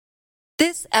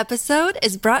This episode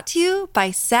is brought to you by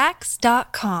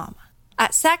Saks.com.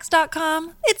 At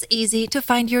Saks.com, it's easy to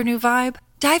find your new vibe.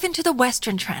 Dive into the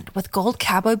Western trend with gold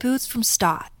cowboy boots from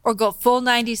Staud, or go full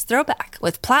 90s throwback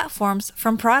with platforms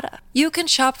from Prada. You can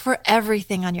shop for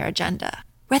everything on your agenda,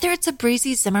 whether it's a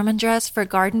breezy Zimmermann dress for a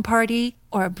garden party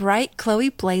or a bright Chloe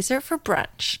blazer for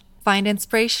brunch. Find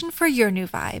inspiration for your new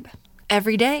vibe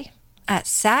every day at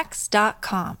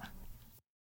Saks.com.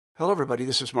 Hello, everybody.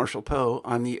 This is Marshall Poe.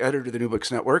 I'm the editor of the New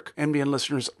Books Network. NBN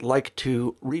listeners like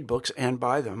to read books and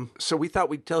buy them. So we thought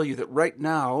we'd tell you that right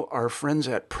now, our friends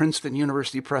at Princeton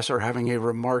University Press are having a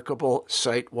remarkable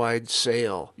site-wide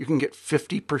sale. You can get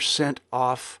 50%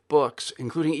 off books,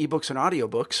 including ebooks and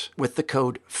audiobooks, with the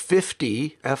code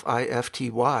 50,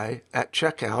 F-I-F-T-Y, at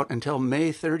checkout until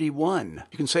May 31.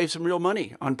 You can save some real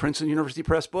money on Princeton University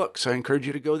Press books. I encourage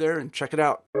you to go there and check it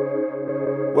out.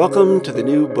 Welcome to the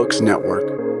New Books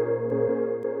Network.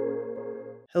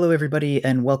 Hello, everybody,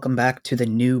 and welcome back to the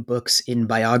New Books in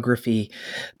Biography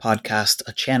podcast,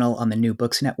 a channel on the New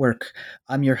Books Network.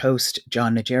 I'm your host,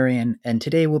 John Najarian, and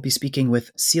today we'll be speaking with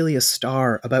Celia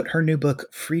Starr about her new book,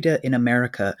 Frida in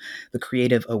America, The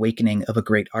Creative Awakening of a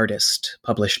Great Artist,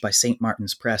 published by St.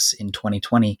 Martin's Press in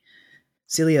 2020.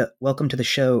 Celia, welcome to the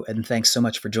show, and thanks so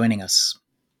much for joining us.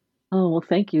 Oh, well,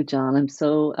 thank you, John. I'm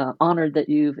so honored that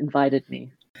you've invited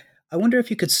me. I wonder if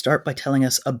you could start by telling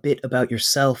us a bit about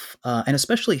yourself, and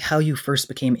especially how you first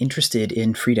became interested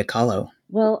in Frida Kahlo.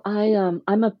 Well,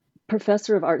 I'm a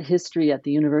professor of art history at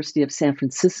the University of San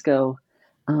Francisco,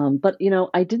 but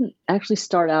I didn't actually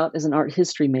start out as an art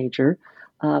history major.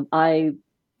 I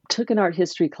took an art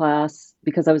history class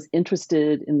because I was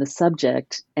interested in the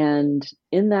subject, and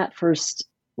in that first,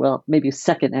 well, maybe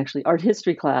second actually, art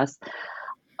history class,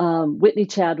 Whitney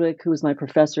Chadwick, who was my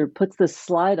professor, puts this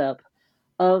slide up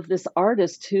of this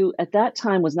artist who at that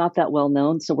time was not that well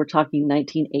known. So we're talking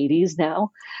 1980s now.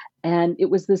 And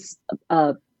it was this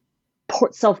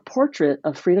self-portrait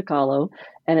of Frida Kahlo,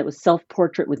 and it was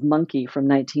Self-Portrait with Monkey from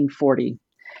 1940.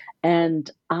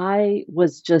 And I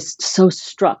was just so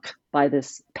struck by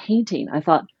this painting. I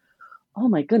thought, oh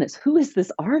my goodness, who is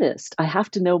this artist? I have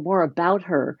to know more about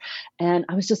her. And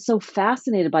I was just so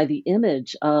fascinated by the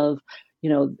image of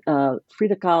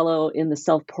Frida Kahlo in the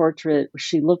self-portrait.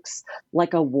 She looks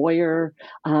like a warrior.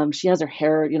 She has her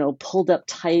hair, pulled up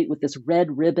tight with this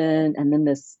red ribbon, and then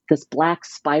this black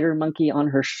spider monkey on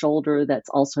her shoulder that's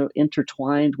also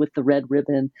intertwined with the red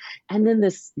ribbon, and then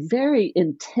this very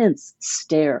intense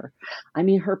stare. I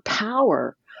mean, her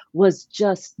power was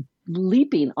just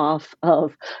leaping off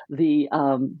of the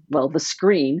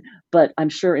screen, but I'm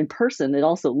sure in person it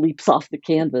also leaps off the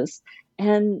canvas.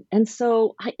 And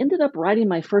so I ended up writing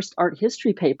my first art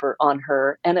history paper on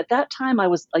her. And at that time, I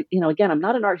was like, again, I'm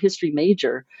not an art history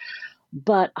major,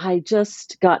 but I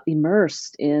just got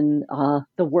immersed in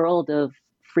the world of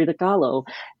Frida Kahlo.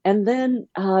 And then,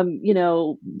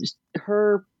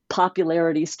 her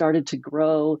popularity started to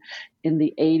grow in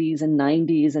the 80s and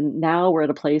 90s. And now we're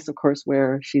at a place, of course,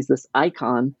 where she's this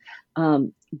icon.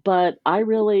 But I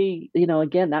really,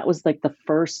 again, that was like the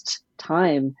first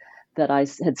time that I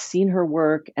had seen her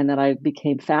work and that I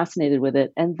became fascinated with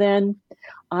it. And then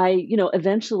I,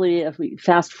 eventually, if we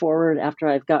fast forward after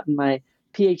I've gotten my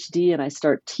PhD and I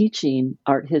start teaching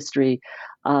art history,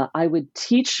 I would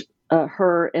teach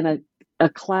her in a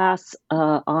class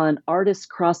on artists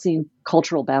crossing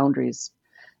cultural boundaries.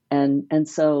 And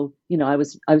so, I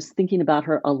was thinking about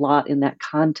her a lot in that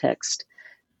context.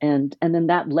 And then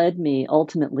that led me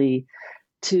ultimately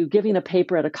to giving a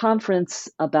paper at a conference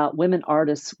about women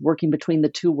artists working between the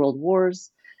two world wars.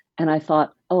 And I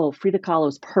thought, oh, Frida Kahlo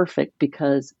is perfect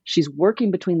because she's working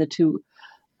between the two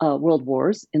world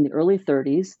wars in the early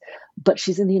 30s, but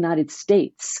she's in the United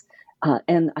States.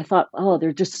 And I thought, oh, there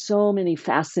are just so many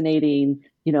fascinating,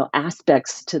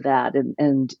 aspects to that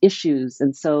and issues.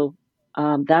 And so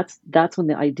that's when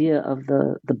the idea of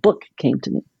the book came to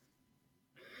me.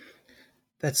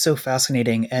 That's so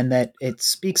fascinating, and that it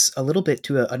speaks a little bit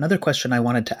to another question I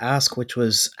wanted to ask, which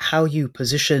was how you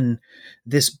position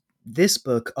this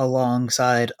book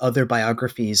alongside other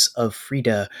biographies of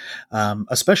Frida,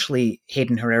 especially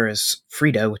Hayden Herrera's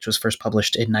Frida, which was first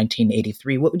published in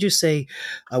 1983. What would you say,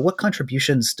 what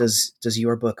contributions does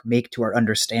your book make to our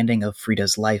understanding of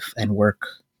Frida's life and work?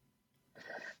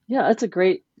 Yeah, that's a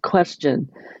great question.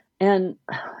 And,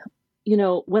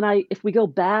 if we go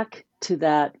back to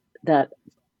that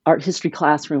art history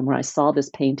classroom where I saw this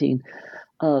painting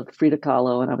of Frida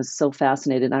Kahlo, and I was so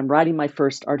fascinated. I'm writing my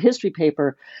first art history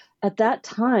paper. At that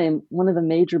time, one of the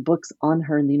major books on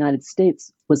her in the United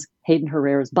States was Hayden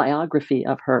Herrera's biography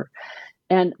of her.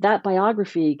 And that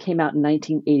biography came out in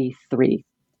 1983.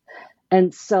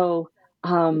 And so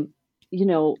you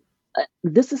know,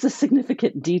 this is a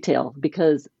significant detail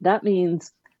because that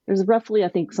means there's roughly, I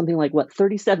think, something like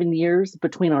 37 years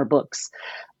between our books.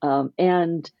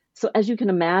 And so, as you can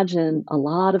imagine, a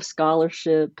lot of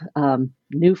scholarship,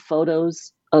 new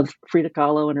photos of Frida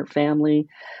Kahlo and her family,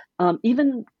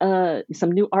 even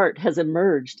some new art has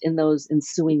emerged in those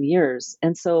ensuing years.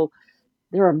 And so,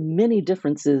 there are many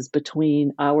differences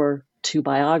between our two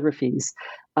biographies.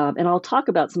 And I'll talk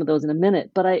about some of those in a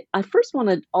minute. But I first want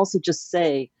to also just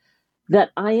say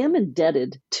that I am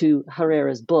indebted to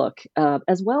Herrera's book,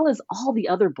 as well as all the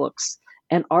other books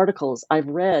and articles I've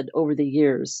read over the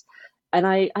years. And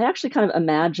I actually kind of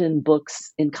imagine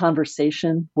books in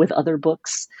conversation with other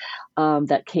books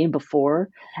that came before,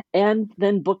 and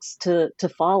then books to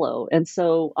follow. And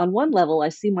so, on one level, I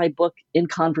see my book in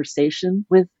conversation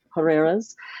with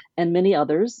Herrera's and many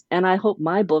others, and I hope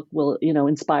my book will,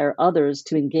 inspire others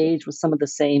to engage with some of the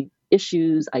same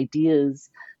issues, ideas,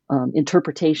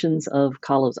 interpretations of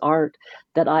Kahlo's art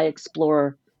that I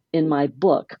explore in my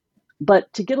book.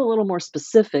 But to get a little more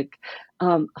specific,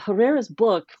 Herrera's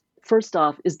book, first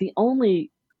off, is the only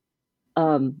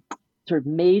sort of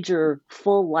major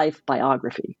full life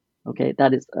biography. Okay,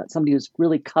 that is somebody who's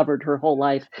really covered her whole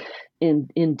life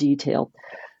in detail.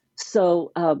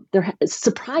 So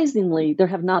surprisingly, there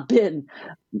have not been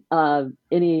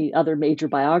any other major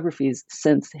biographies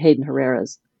since Hayden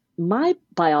Herrera's. My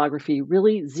biography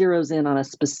really zeroes in on a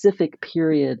specific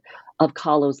period of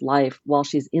Kahlo's life while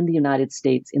she's in the United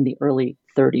States in the early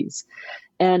 30s.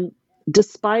 And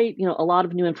despite, a lot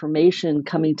of new information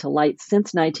coming to light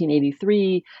since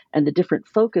 1983 and the different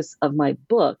focus of my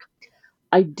book,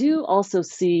 I do also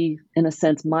see, in a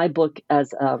sense, my book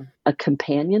as a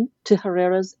companion to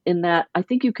Herrera's, in that I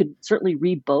think you could certainly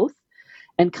read both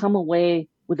and come away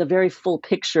with a very full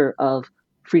picture of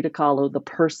Frida Kahlo, the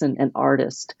person and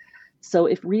artist. So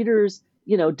if readers,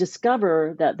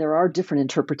 discover that there are different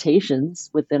interpretations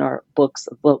within our books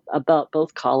about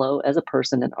both Kahlo as a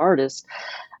person and artist,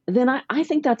 then I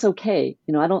think that's okay.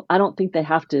 I don't think they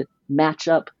have to match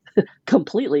up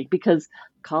completely, because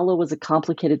Kahlo was a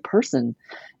complicated person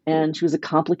and she was a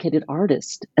complicated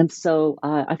artist. And so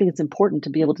I think it's important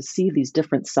to be able to see these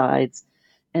different sides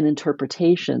and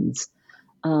interpretations.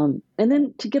 And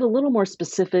then to get a little more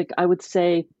specific, I would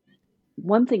say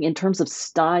one thing in terms of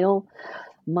style,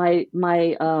 my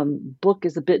book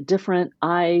is a bit different.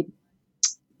 I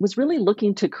was really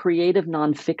looking to creative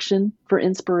nonfiction for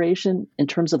inspiration in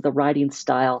terms of the writing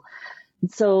style.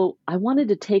 And so I wanted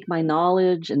to take my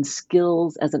knowledge and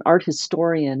skills as an art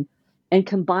historian and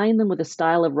combine them with a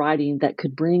style of writing that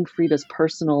could bring Frida's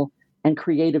personal and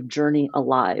creative journey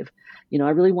alive. I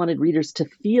really wanted readers to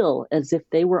feel as if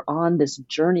they were on this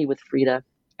journey with Frida,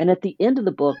 and at the end of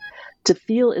the book, to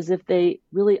feel as if they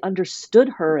really understood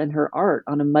her and her art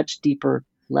on a much deeper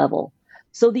level.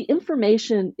 So the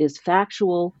information is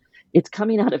factual, it's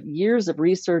coming out of years of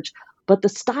research, but the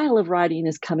style of writing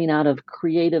is coming out of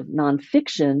creative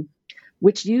nonfiction,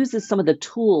 which uses some of the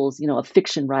tools, of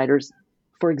fiction writers.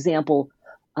 For example,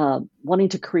 wanting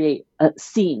to create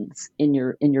scenes in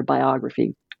your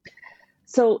biography.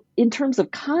 So in terms of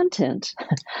content,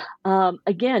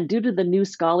 again, due to the new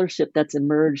scholarship that's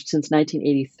emerged since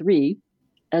 1983,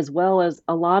 as well as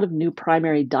a lot of new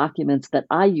primary documents that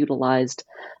I utilized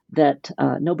that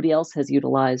nobody else has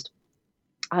utilized,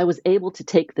 I was able to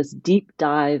take this deep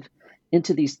dive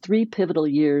into these 3 pivotal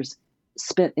years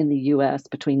spent in the U.S.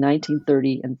 between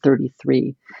 1930 and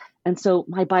 33. And so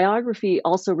my biography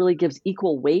also really gives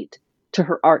equal weight to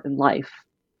her art and life.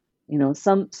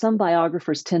 Some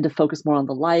biographers tend to focus more on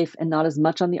the life and not as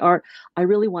much on the art. I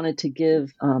really wanted to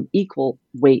give equal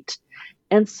weight.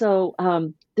 And so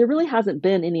there really hasn't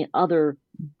been any other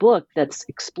book that's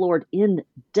explored in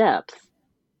depth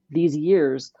these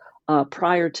years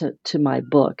prior to my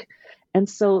book. And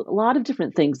so a lot of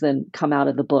different things then come out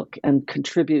of the book and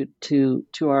contribute to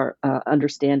our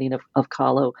understanding of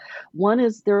Kahlo. One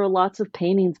is there are lots of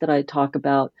paintings that I talk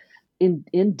about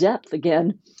in depth,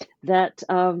 again, that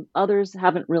others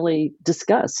haven't really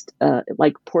discussed,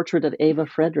 like Portrait of Eva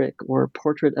Frederick or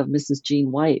Portrait of Mrs.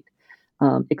 Jean White,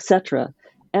 etc.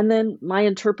 And then my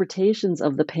interpretations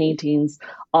of the paintings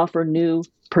offer new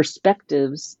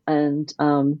perspectives, and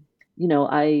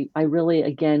I really,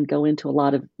 again, go into a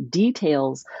lot of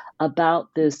details about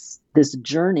this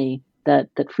journey that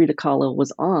Frida Kahlo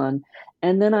was on.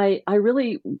 And then I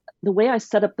really, the way I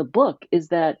set up the book is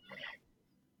that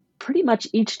pretty much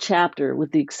each chapter,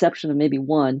 with the exception of maybe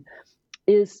one,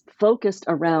 is focused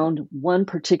around one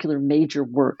particular major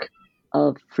work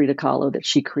of Frida Kahlo that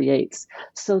she creates,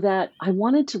 so that I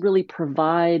wanted to really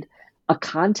provide a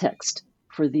context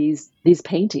for these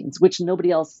paintings, which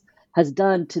nobody else has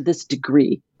done to this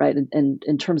degree, right? And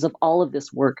in terms of all of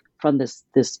this work from this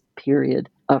period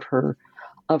of her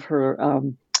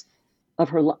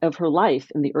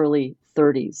life in the early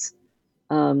 30s.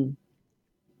 And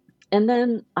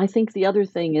then I think the other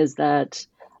thing is that,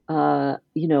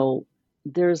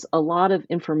 there's a lot of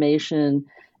information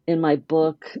in my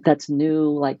book that's new,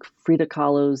 like Frida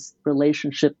Kahlo's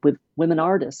relationship with women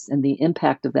artists and the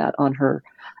impact of that on her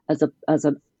as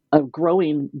a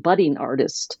growing, budding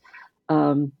artist.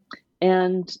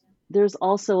 And there's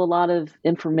also a lot of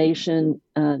information,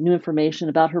 new information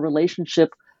about her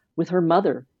relationship with her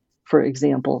mother, for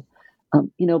example.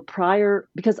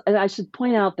 Because I should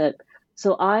point out that,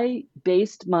 so I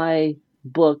based my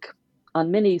book on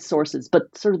many sources,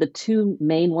 but sort of the two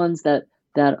main ones that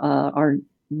are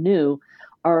new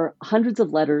are hundreds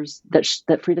of letters that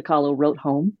Frida Kahlo wrote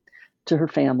home to her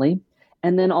family,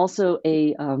 and then also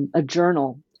a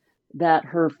journal that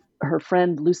her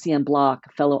friend Lucienne Bloch,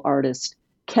 a fellow artist,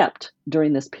 kept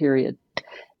during this period.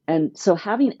 And so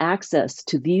having access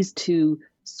to these two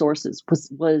sources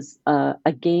was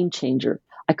a game changer.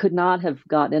 I could not have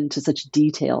gotten into such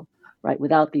detail, right,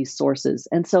 without these sources.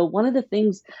 And so one of the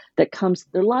things there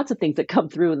are lots of things that come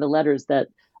through in the letters that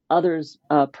others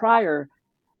prior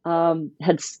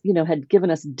had given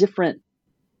us different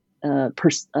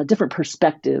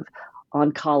perspective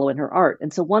on Kahlo and her art.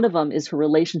 And so one of them is her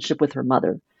relationship with her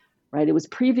mother, right? It was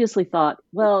previously thought,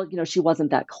 well, she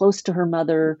wasn't that close to her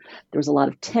mother. There was a lot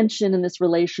of tension in this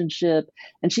relationship,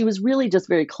 and she was really just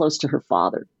very close to her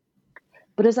father.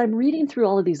 But as I'm reading through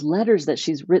all of these letters that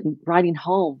she's writing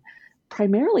home,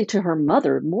 primarily to her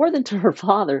mother, more than to her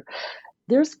father,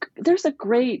 there's a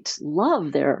great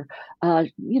love there.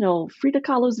 Frida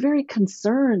Kahlo is very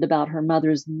concerned about her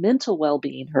mother's mental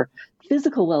well-being, her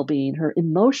physical well-being, her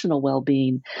emotional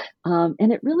well-being.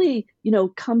 And it really,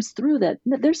 comes through that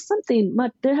there's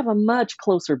they have a much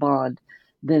closer bond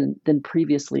than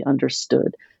previously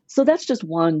understood. So that's just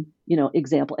one,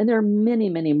 example. And there are many,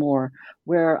 many more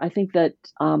where I think that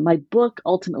my book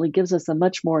ultimately gives us a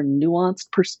much more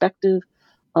nuanced perspective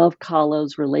of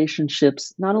Kahlo's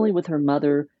relationships, not only with her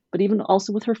mother, but even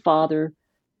also with her father,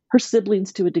 her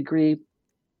siblings to a degree,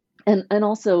 and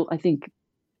also, I think,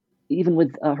 even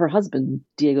with her husband,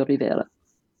 Diego Rivera.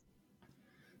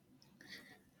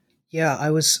 Yeah,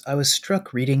 I was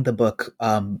struck reading the book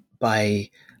by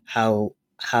how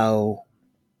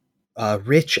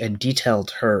rich and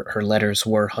detailed her letters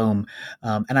were home,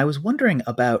 and I was wondering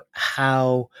about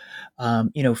how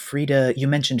Frida. You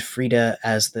mentioned Frida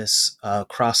as this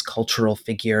cross-cultural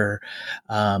figure,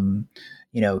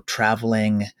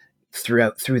 traveling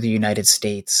through the United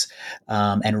States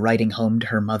and writing home to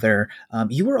her mother.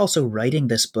 You were also writing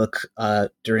this book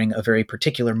during a very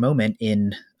particular moment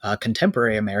in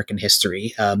contemporary American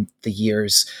history, the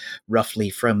years roughly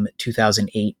from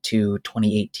 2008 to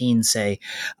 2018, say.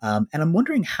 And I'm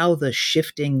wondering how the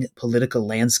shifting political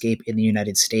landscape in the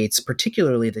United States,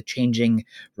 particularly the changing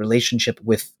relationship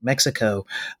with Mexico,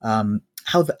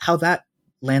 how that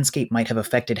landscape might have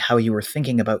affected how you were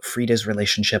thinking about Frida's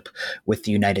relationship with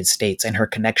the United States and her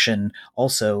connection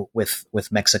also with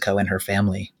Mexico and her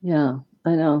family. Yeah,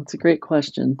 I know. It's a great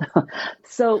question.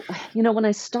 So, when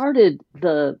I started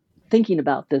thinking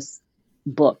about this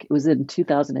book, it was in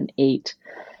 2008.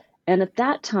 And at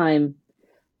that time,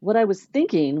 what I was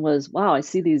thinking was, wow, I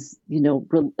see these,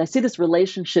 I see this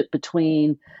relationship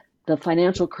between the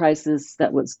financial crisis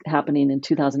that was happening in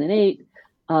 2008,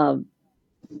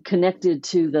 connected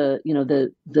to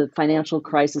the financial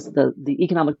crisis, the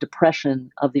economic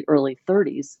depression of the early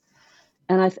 30s.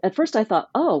 And at first I thought,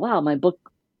 oh, wow, my book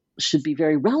should be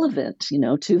very relevant,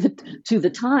 to the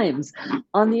times.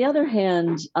 On the other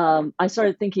hand, I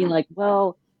started thinking like,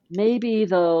 well, maybe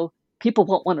though people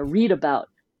won't want to read about,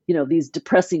 these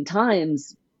depressing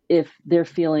times if they're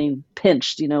feeling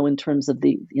pinched, in terms of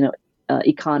the,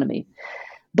 economy.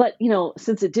 But,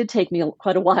 since it did take me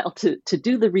quite a while to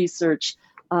do the research,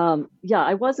 I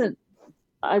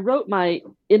wrote my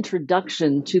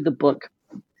introduction to the book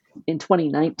in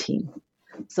 2019.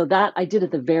 So that I did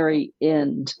at the very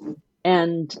end.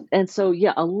 And so,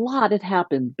 a lot had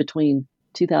happened between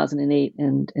 2008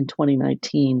 and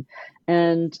 2019.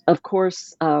 And of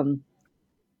course,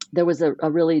 there was a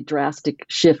really drastic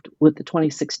shift with the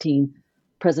 2016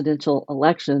 presidential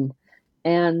election.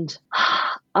 And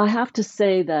I have to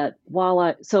say that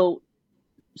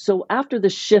so after the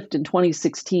shift in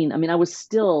 2016, I was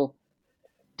still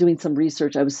doing some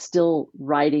research. I was still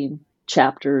writing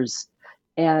chapters.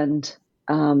 And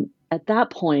at that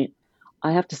point,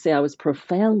 I have to say I was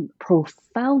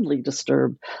profoundly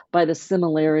disturbed by the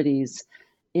similarities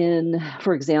in,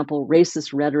 for example,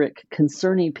 racist rhetoric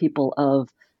concerning people of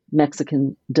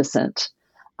Mexican descent,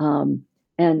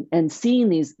 and seeing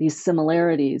these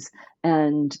similarities,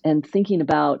 and thinking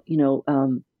about,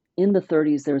 in the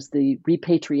 30s there's the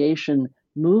repatriation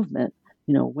movement,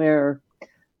 where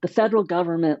the federal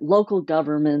government, local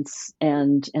governments,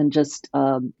 and just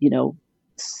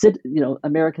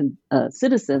American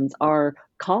citizens are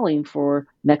calling for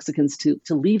Mexicans to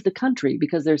leave the country,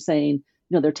 because they're saying,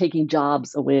 they're taking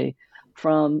jobs away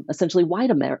from essentially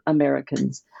white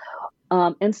Americans,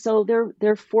 and so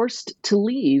they're forced to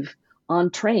leave on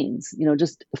trains,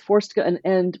 just forced to go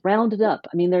and rounded up.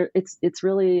 I mean, it's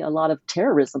really a lot of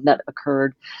terrorism that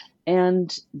occurred,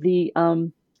 and the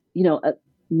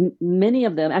many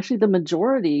of them, actually the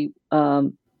majority,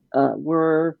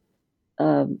 were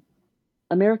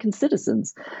American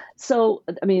citizens. So,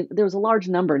 I mean, there was a large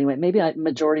number anyway. Maybe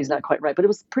majority is not quite right, but it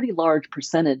was a pretty large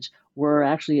percentage were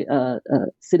actually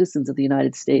citizens of the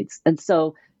United States. And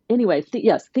so, anyway,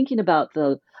 yes, thinking about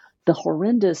the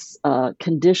horrendous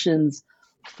conditions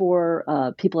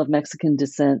for people of Mexican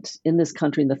descent in this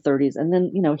country in the 30s, and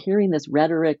then hearing this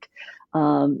rhetoric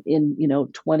in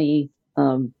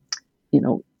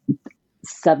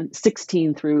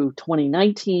 16 through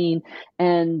 2019,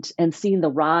 and seeing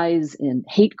the rise in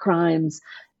hate crimes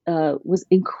was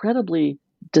incredibly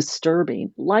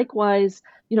disturbing. Likewise,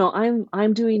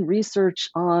 I'm doing research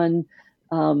on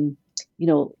the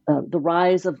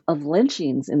rise of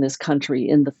lynchings in this country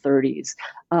in the 30s,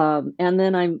 and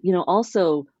then I'm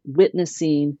also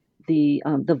witnessing the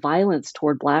violence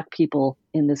toward Black people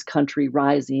in this country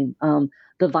rising.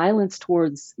 The violence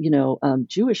towards,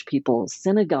 Jewish people,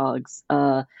 synagogues,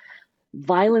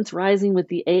 violence rising with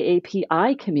the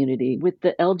AAPI community, with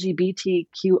the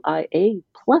LGBTQIA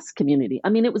plus community. I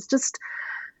mean, it was just,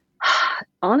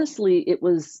 honestly, it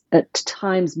was at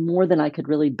times more than I could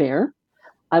really bear.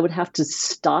 I would have to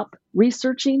stop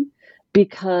researching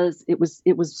because it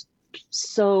was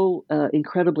so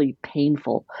incredibly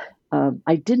painful.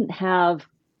 I didn't have,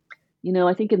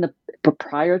 I think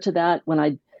prior to that,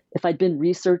 if I'd been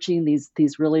researching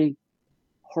these really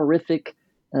horrific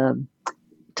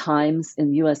times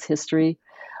in U.S. history,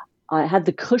 I had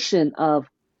the cushion of,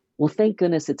 well, thank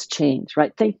goodness it's changed,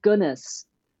 right? Thank goodness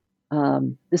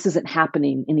this isn't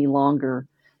happening any longer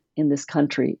in this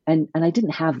country, and I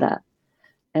didn't have that,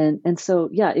 and so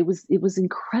yeah, it was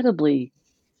incredibly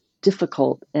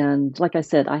difficult, and like I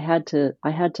said, I had to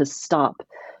stop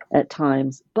at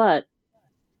times, but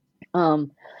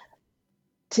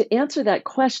to answer that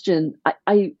question,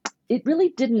 it really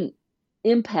didn't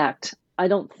impact, I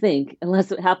don't think, unless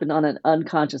it happened on an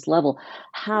unconscious level,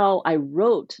 how I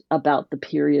wrote about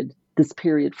this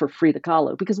period for Frida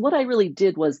Kahlo. Because what I really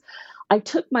did was I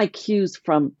took my cues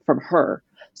from her.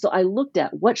 So I looked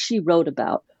at what she wrote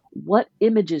about, what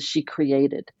images she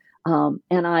created. And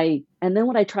then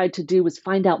what I tried to do was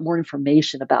find out more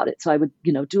information about it. So I would,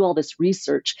 do all this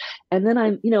research. And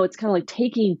then it's kind of like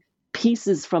taking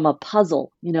pieces from a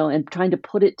puzzle, and trying to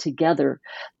put it together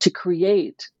to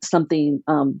create something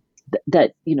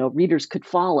that readers could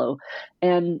follow,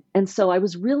 and so I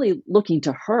was really looking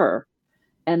to her,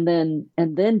 and then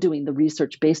doing the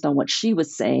research based on what she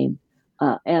was saying,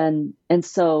 and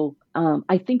so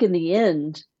I think in the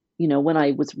end, when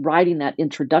I was writing that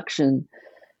introduction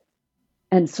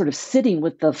and sort of sitting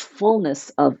with the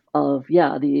fullness of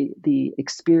the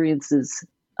experiences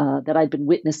that I'd been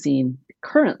witnessing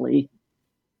currently,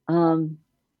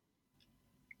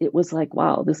 it was like,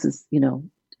 wow, this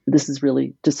is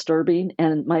really disturbing.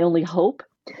 And my only hope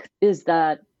is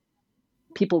that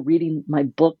people reading my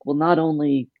book will not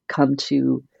only come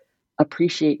to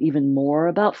appreciate even more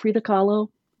about Frida Kahlo,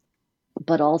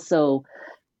 but also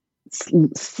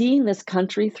seeing this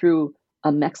country through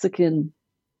a Mexican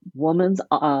woman's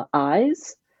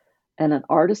eyes and an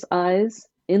artist's eyes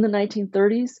in the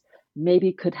 1930s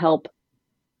maybe could help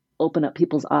open up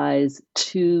people's eyes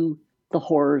to the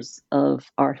horrors of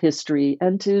our history,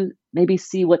 and to maybe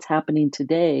see what's happening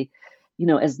today,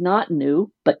 as not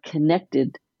new, but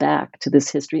connected back to this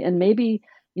history. And maybe,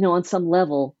 on some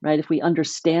level, right, if we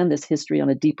understand this history on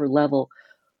a deeper level,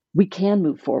 we can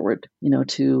move forward,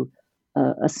 to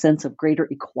a sense of greater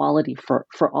equality for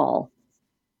all.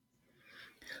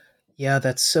 Yeah,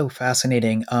 that's so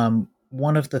fascinating.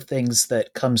 One of the things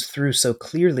that comes through so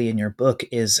clearly in your book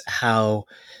is how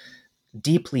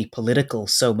deeply political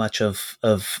so much of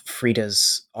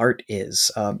Frida's art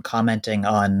is, commenting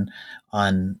on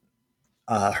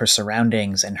her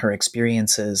surroundings and her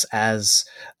experiences as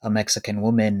a Mexican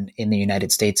woman in the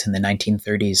United States in the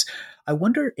 1930s. I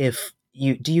wonder if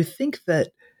do you think that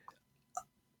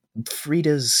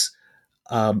Frida's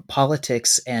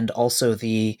politics and also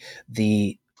the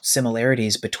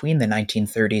similarities between the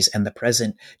 1930s and the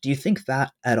present. Do you think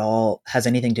that at all has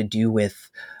anything to do with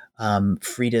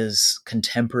Frida's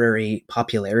contemporary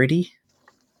popularity?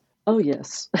 Oh,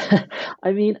 yes.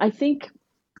 I mean, I think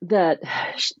that,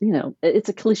 it's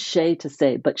a cliche to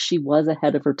say, but she was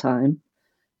ahead of her time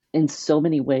in so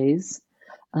many ways.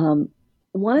 Um,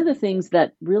 One of the things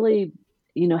that really,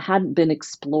 hadn't been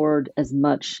explored as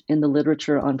much in the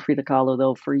literature on Frida Kahlo,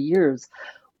 though, for years,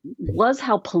 was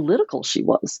how political she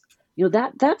was.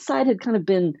 That side had kind of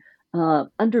been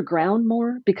underground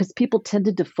more because people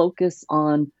tended to focus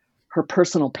on her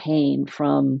personal pain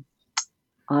from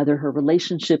either her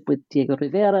relationship with Diego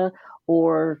Rivera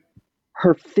or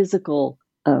her physical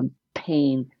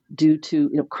pain due to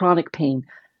chronic pain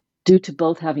due to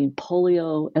both having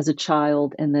polio as a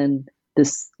child and then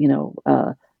this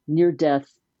near death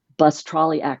bus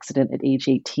trolley accident at age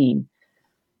 18.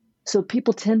 So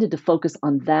people tended to focus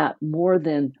on that more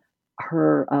than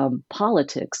her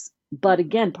politics. But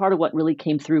again, part of what really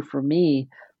came through for me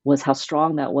was how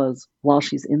strong that was while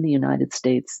she's in the United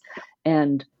States.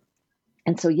 And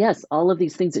so, yes, all of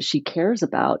these things that she cares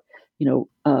about,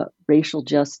 racial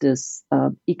justice,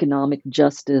 economic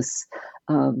justice,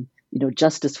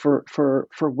 justice for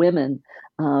women,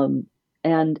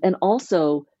 and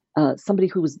also somebody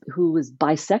who was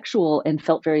bisexual and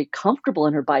felt very comfortable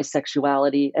in her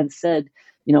bisexuality and said,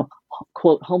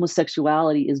 quote,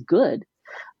 homosexuality is good.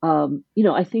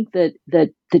 I think that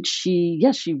she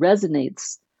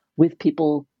resonates with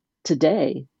people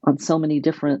today on so many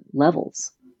different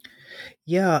levels.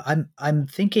 Yeah, I'm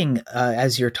thinking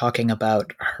as you're talking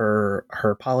about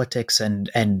her politics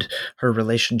and her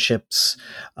relationships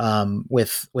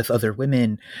with other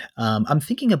women. I'm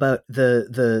thinking about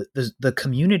the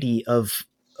community of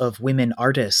women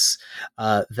artists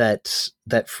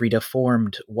that Frida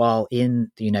formed while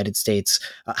in the United States.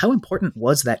 How important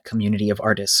was that community of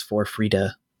artists for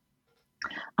Frida?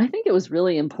 I think it was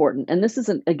really important, and this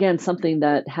isn't again something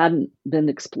that hadn't been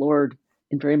explored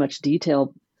in very much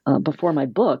detail before my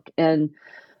book. And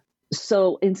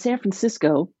so in San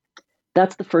Francisco,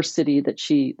 that's the first city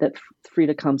that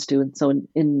Frida comes to. And so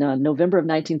in November of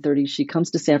 1930, she comes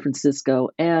to San Francisco,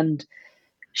 and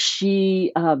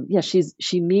she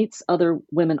meets other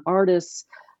women artists.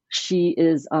 She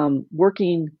is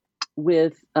working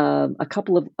with a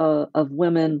couple of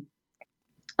women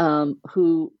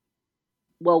who,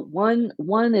 well,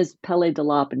 one is Pele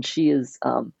Delap, and she is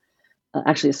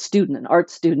actually a student, an art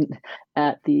student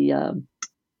at the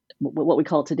what we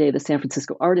call today the San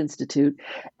Francisco Art Institute.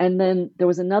 And then there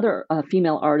was another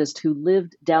female artist who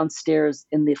lived downstairs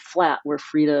in the flat where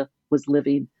Frida was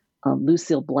living,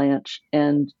 Lucille Blanche.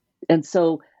 And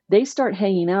so they start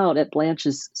hanging out at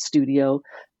Blanche's studio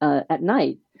at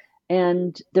night,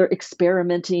 and they're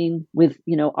experimenting with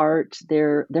art.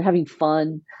 They're having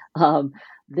fun.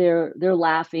 They're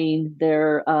laughing.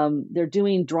 They're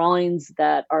doing drawings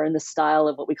that are in the style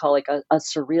of what we call like a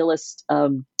surrealist.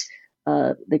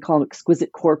 They call them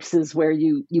exquisite corpses, where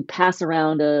you pass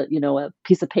around a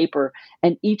piece of paper,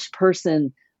 and each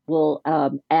person will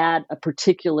add a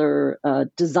particular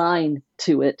design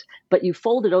to it, but you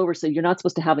fold it over so you're not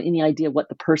supposed to have any idea what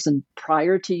the person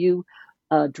prior to you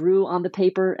drew on the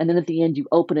paper. And then at the end, you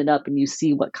open it up and you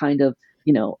see what kind of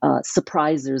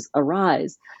surprises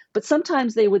arise. But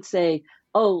sometimes they would say,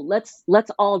 "Oh,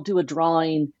 let's all do a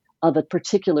drawing of a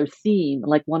particular theme."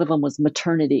 Like one of them was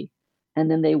maternity,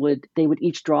 and then they would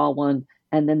each draw one,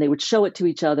 and then they would show it to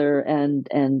each other, and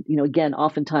again,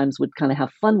 oftentimes would kind of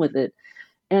have fun with it.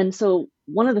 And so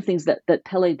one of the things that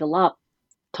Pele Delap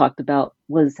talked about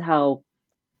was how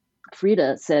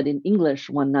Frida said in English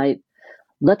one night,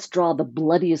 "Let's draw the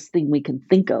bloodiest thing we can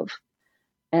think of,"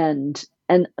 and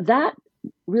that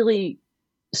really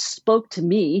spoke to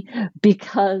me,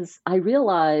 because I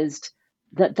realized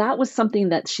that was something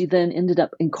that she then ended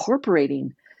up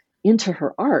incorporating into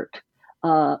her art,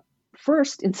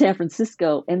 first in San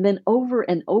Francisco, and then over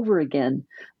and over again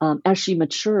as she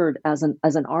matured as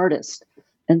an artist.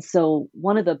 And so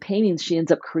one of the paintings she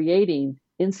ends up creating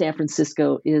in San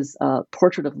Francisco is a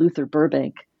portrait of Luther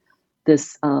Burbank,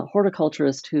 this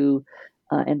horticulturist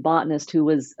and botanist who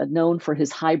was known for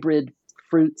his hybrid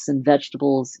fruits and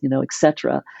vegetables,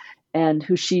 etc., and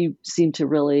who she seemed to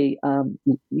really,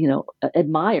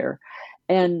 admire.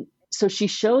 And so she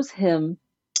shows him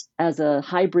as a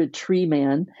hybrid tree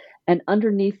man, and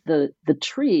underneath the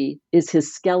tree is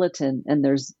his skeleton, and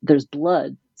there's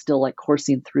blood still like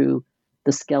coursing through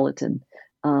the skeleton.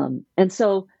 And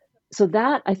so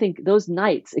that, I think, those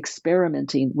nights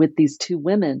experimenting with these two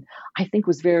women, I think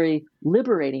was very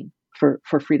liberating for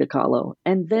Frida Kahlo.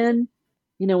 And then,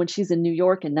 when she's in New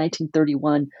York in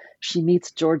 1931, she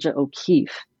meets Georgia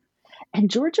O'Keeffe. And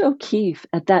Georgia O'Keeffe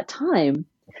at that time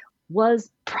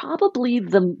was probably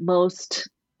the most,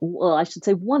 well, I should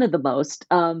say one of the most,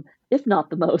 if not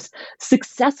the most,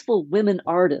 successful women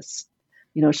artists.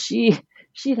 She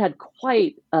had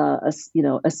quite a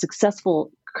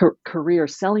successful career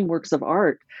selling works of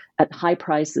art at high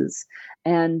prices,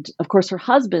 and of course her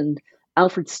husband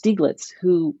Alfred Stieglitz,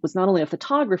 who was not only a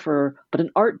photographer but an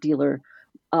art dealer,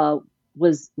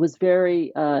 was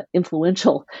very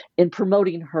influential in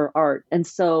promoting her art. And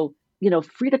so,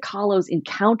 Frida Kahlo's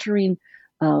encountering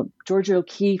Georgia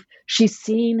O'Keeffe. She's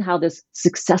seen how this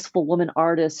successful woman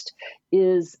artist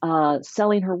is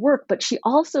selling her work, but she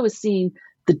also is seeing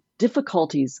the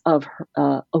difficulties of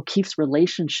O'Keeffe's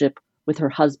relationship with her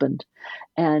husband,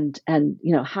 and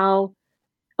how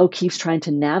O'Keeffe's trying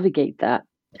to navigate that.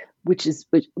 Which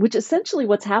essentially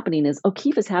what's happening is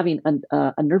O'Keeffe is having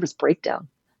a nervous breakdown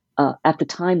at the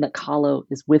time that Kahlo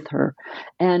is with her,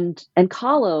 and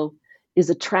Kahlo is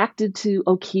attracted to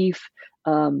O'Keeffe.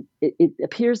 It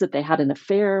appears that they had an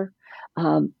affair,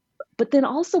 but then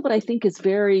also what I think is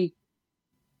very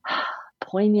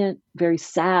poignant, very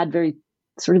sad, very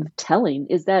sort of telling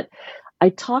is that I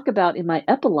talk about in my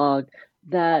epilogue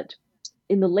that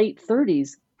in the late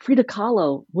 30s, Frida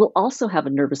Kahlo will also have a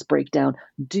nervous breakdown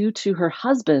due to her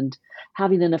husband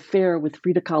having an affair with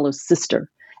Frida Kahlo's sister.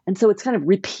 And so it's kind of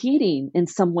repeating in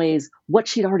some ways what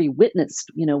she'd already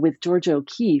witnessed, with Georgia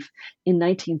O'Keeffe in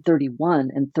 1931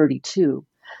 and 32.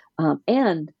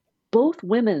 And both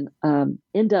women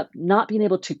end up not being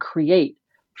able to create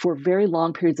for very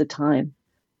long periods of time.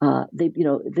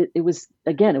 It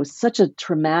was such a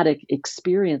traumatic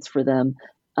experience for them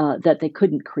that they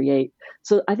couldn't create.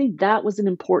 So I think that was an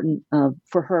important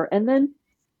for her. And then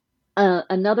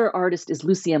another artist is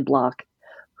Lucien Bloch,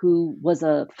 who was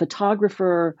a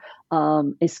photographer,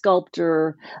 a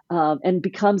sculptor, and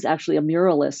becomes actually a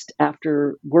muralist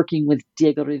after working with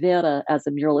Diego Rivera as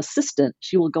a mural assistant.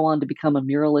 She will go on to become a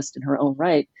muralist in her own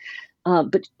right.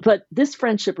 But this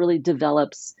friendship really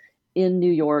develops in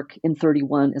New York in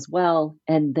 31 as well,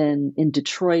 and then in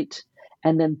Detroit,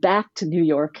 and then back to New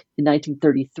York in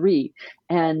 1933.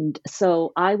 And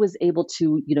so I was able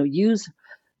to, use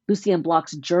Lucien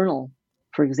Bloch's journal,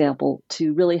 for example,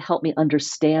 to really help me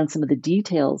understand some of the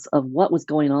details of what was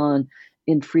going on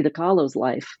in Frida Kahlo's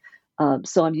life.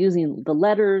 So I'm using the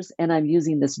letters and I'm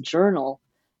using this journal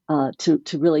to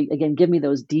really, again, give me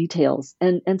those details.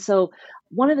 And so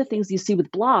one of the things you see with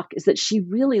Bloch is that she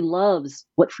really loves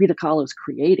what Frida Kahlo's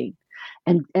creating.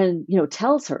 And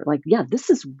tells her like, yeah, this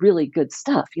is really good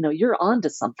stuff. You're onto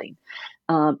something.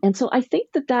 And so I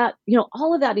think that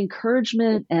all of that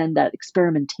encouragement and that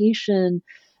experimentation,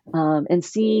 and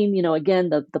seeing, again,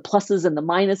 the pluses and the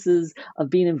minuses of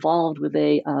being involved with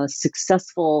a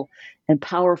successful and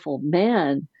powerful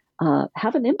man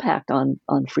have an impact on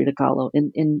Frida Kahlo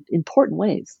in important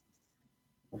ways.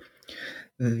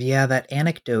 Yeah, that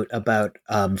anecdote about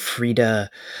Frida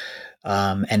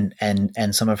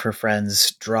and some of her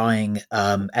friends drawing,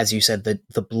 as you said,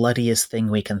 the bloodiest thing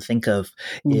we can think of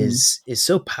is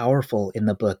so powerful in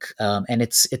the book, and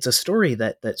it's a story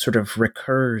that sort of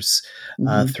recurs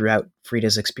throughout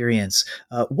Frida's experience.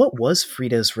 What was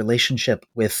Frida's relationship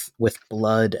with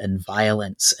blood and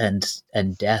violence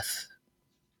and death?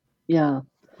 Yeah,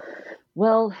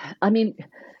 well, I mean,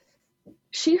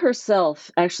 she herself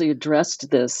actually addressed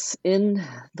this in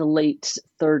the late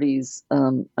 30s,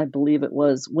 I believe it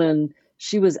was, when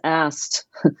she was asked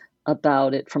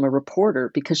about it from a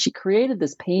reporter, because she created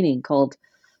this painting called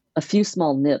A Few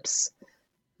Small Nips,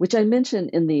 which I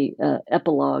mentioned in the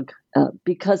epilogue,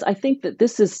 because I think that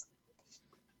this is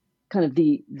kind of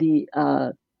the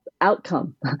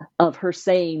outcome of her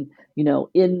saying,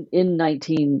 in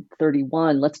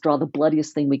 1931, let's draw the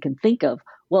bloodiest thing we can think of.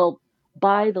 Well,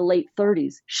 by the late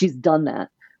 30s, she's done that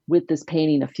with this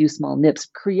painting, A Few Small Nips,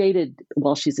 created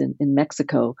while she's in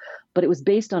Mexico. But it was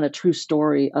based on a true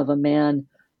story of a man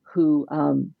who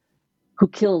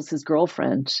kills his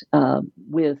girlfriend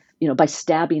by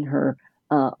stabbing her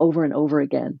over and over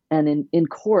again. And in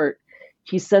court,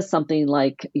 he says something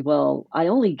like, well, I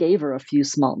only gave her a few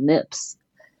small nips.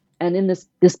 And in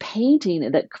this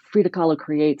painting that Frida Kahlo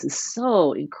creates is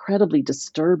so incredibly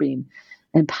disturbing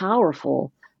and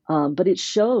powerful. But it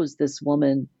shows this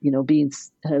woman,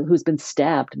 who's been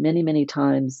stabbed many, many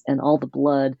times, and all the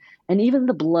blood, and even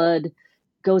the blood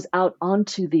goes out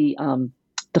onto the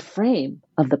frame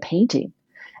of the painting.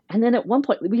 And then at one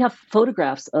point, we have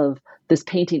photographs of this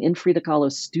painting in Frida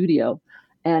Kahlo's studio,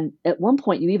 and at one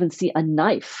point, you even see a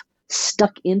knife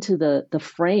stuck into the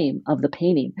frame of the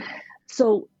painting.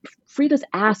 So Frida's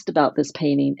asked about this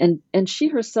painting, and she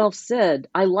herself said,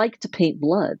 "I like to paint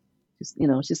blood."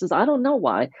 She says, I don't know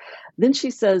why. Then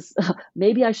she says,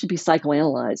 maybe I should be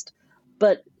psychoanalyzed.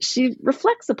 But she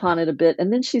reflects upon it a bit.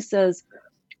 And then she says,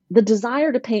 the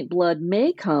desire to paint blood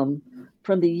may come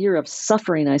from the year of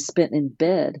suffering I spent in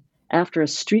bed after a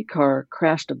streetcar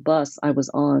crashed a bus I was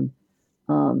on.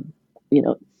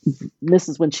 This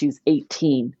is when she's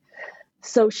 18.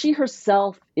 So she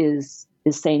herself is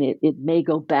saying it may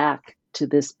go back to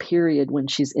this period when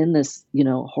she's in this,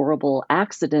 horrible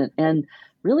accident and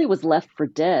really was left for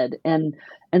dead. And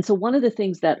so one of the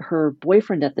things that her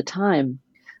boyfriend at the time,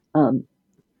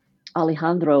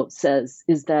 Alejandro, says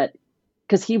is that,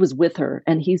 because he was with her,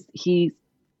 and he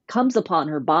comes upon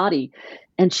her body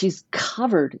and she's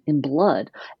covered in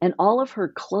blood, and all of her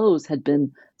clothes had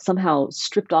been somehow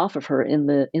stripped off of her in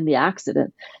the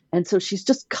accident. And so she's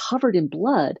just covered in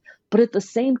blood. But at the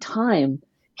same time,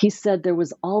 he said there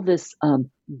was all this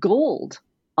gold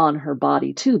on her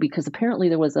body too, because apparently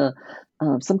there was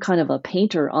some kind of a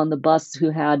painter on the bus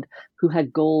who had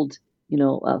gold,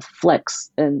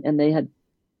 flecks, and they had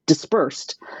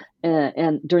dispersed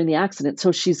and during the accident.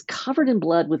 So she's covered in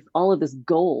blood with all of this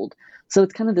gold. So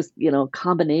it's kind of this,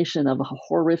 combination of a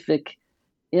horrific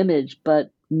image,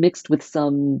 but mixed with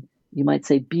some, you might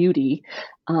say, beauty.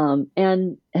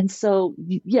 And so,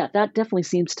 yeah, that definitely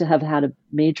seems to have had a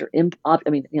major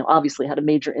obviously had a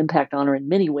major impact on her in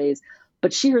many ways,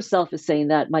 but she herself is saying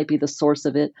that might be the source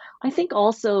of it. I think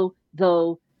also,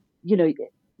 though,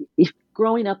 if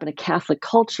growing up in a Catholic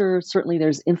culture, certainly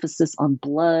there's emphasis on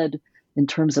blood in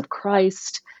terms of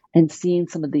Christ, and seeing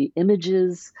some of the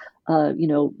images,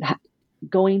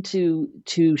 going to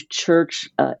church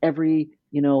every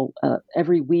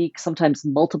week, sometimes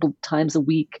multiple times a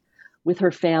week with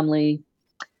her family.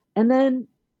 And then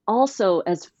also,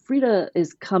 as Frida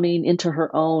is coming into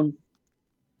her own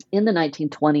in the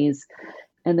 1920s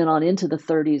and then on into the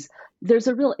 30s, there's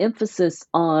a real emphasis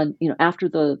on, after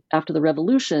the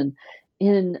revolution,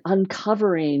 in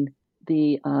uncovering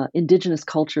the indigenous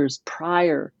cultures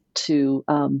prior to,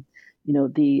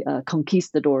 the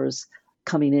conquistadors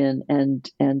coming in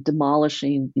and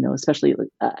demolishing, especially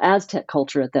Aztec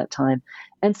culture at that time.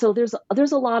 And so there's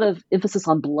a lot of emphasis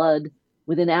on blood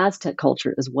within Aztec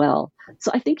culture as well.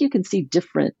 So I think you can see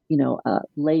different,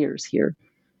 layers here.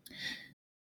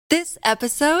 This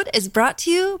episode is brought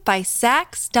to you by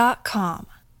Saks.com.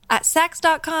 At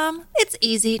Saks.com, it's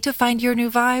easy to find your new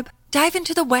vibe. Dive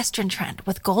into the Western trend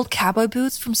with gold cowboy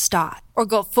boots from Stott, or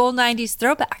go full 90s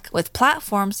throwback with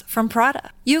platforms from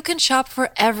Prada. You can shop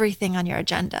for everything on your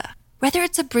agenda, whether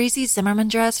it's a breezy Zimmermann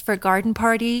dress for a garden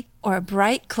party or a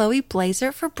bright Chloe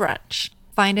blazer for brunch.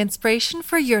 Find inspiration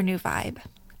for your new vibe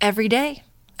every day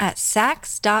at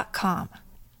Saks.com.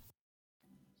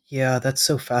 Yeah, that's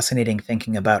so fascinating,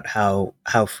 thinking about how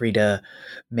Frida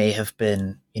may have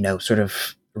been, sort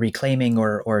of reclaiming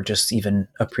or just even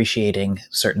appreciating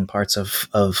certain parts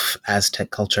of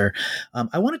Aztec culture.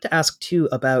 I wanted to ask too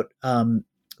about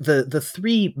the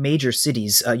three major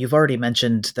cities. You've already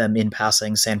mentioned them in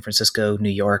passing: San Francisco, New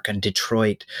York, and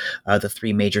Detroit, the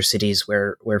three major cities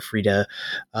where Frida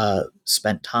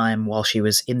spent time while she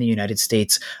was in the United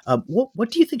States. What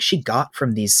do you think she got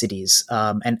from these cities,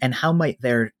 and how might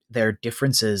their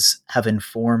differences have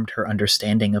informed her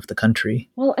understanding of the country?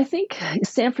 Well, I think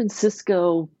San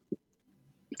Francisco,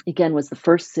 again, was the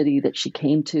first city that she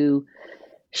came to.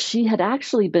 She had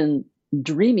actually been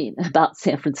dreaming about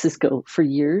San Francisco for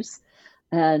years.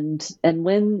 And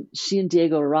when she and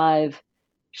Diego arrive,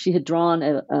 she had drawn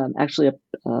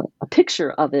a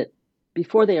picture of it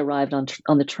before they arrived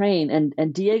on the train.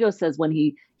 And Diego says when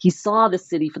he saw the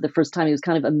city for the first time, he was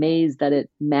kind of amazed that it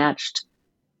matched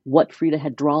what Frida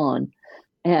had drawn,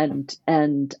 and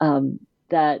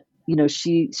that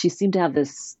she seemed to have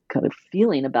this kind of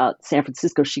feeling about San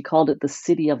Francisco. She called it the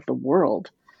city of the world.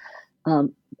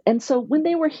 And so when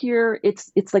they were here,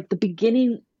 it's like the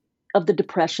beginning of the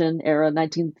Depression era,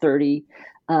 1930,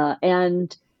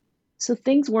 and so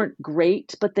things weren't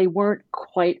great, but they weren't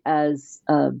quite as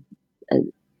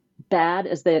bad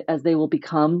as they will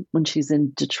become when she's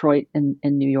in Detroit and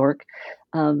New York.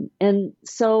 And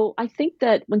so I think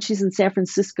that when she's in San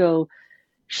Francisco,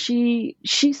 she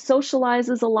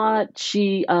socializes a lot.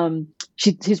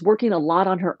 She's working a lot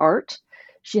on her art.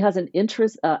 She has an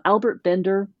interest. Albert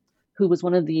Bender, who was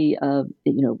one of the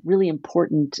really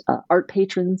important art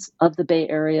patrons of the Bay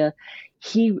Area,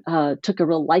 he took a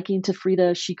real liking to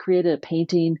Frida. She created a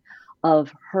painting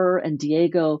of her and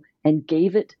Diego and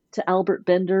gave it to Albert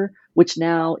Bender, which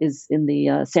now is in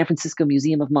the San Francisco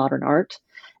Museum of Modern Art.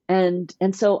 And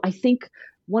so I think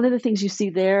one of the things you see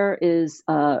there is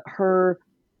her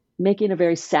making a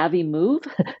very savvy move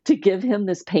to give him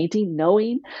this painting,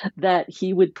 knowing that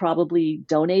he would probably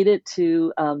donate it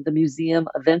to the museum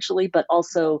eventually, but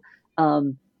also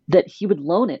that he would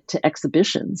loan it to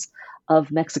exhibitions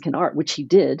of Mexican art, which he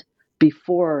did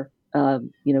before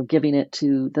giving it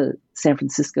to the San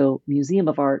Francisco Museum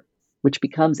of Art, which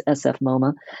becomes SF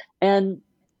MoMA.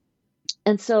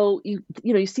 And so you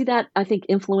see that, I think,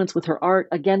 influence with her art.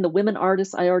 Again, the women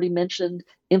artists I already mentioned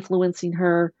influencing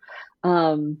her.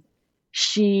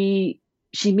 She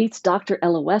meets Dr.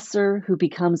 Ella Wesser, who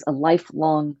becomes a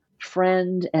lifelong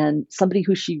friend and somebody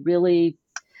who she really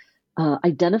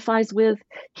identifies with.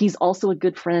 He's also a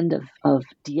good friend of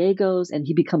Diego's, and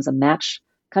he becomes kind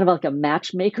of like a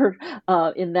matchmaker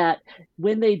in that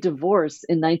when they divorce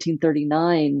in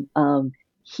 1939,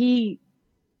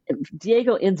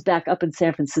 Diego ends back up in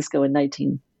San Francisco in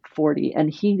 1940, and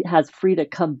he has Frida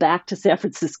come back to San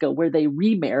Francisco where they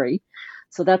remarry.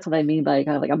 So that's what I mean by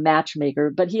kind of like a matchmaker.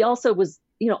 But he also was,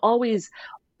 always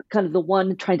kind of the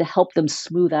one trying to help them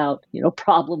smooth out,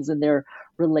 problems in their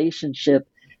relationship.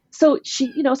 So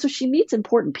she meets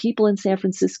important people in San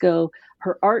Francisco.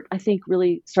 Her art, I think,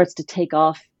 really starts to take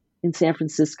off in San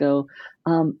Francisco.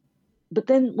 But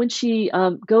then when she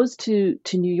goes to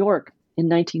New York in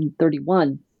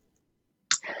 1931,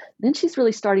 then she's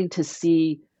really starting to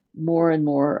see more and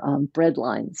more bread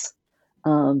lines.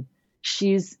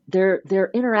 They're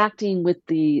interacting with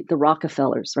the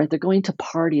Rockefellers, right? They're going to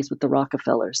parties with the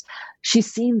Rockefellers.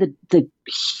 She's seen the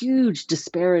huge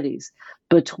disparities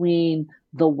between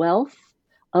the wealth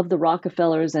of the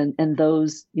Rockefellers and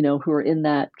those who are in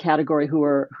that category who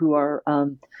are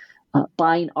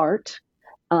buying art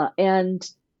and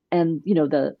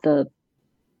the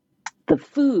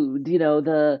food,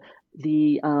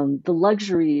 the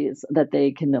luxuries that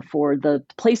they can afford, the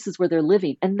places where they're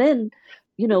living, and then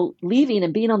leaving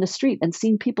and being on the street and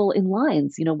seeing people in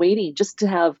lines, waiting just to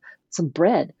have some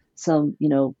bread, some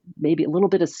maybe a little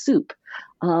bit of soup.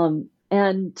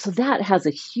 And so that has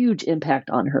a huge impact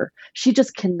on her. She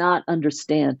just cannot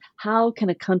understand, how can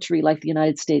a country like the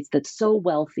United States that's so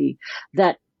wealthy,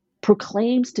 that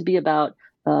proclaims to be about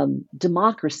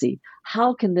democracy,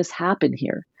 how can this happen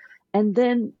here? And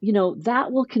then,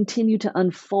 that will continue to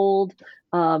unfold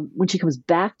when she comes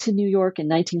back to New York in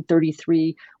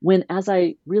 1933, when, as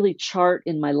I really chart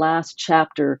in my last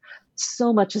chapter,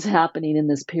 so much is happening in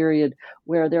this period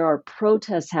where there are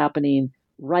protests happening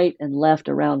right and left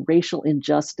around racial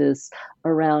injustice,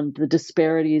 around the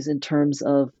disparities in terms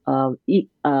of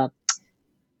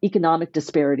economic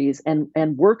disparities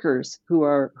and workers who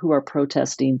are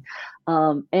protesting.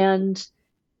 And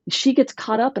she gets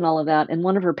caught up in all of that. And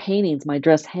one of her paintings, My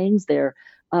Dress Hangs There,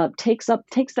 takes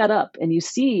that up. And you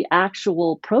see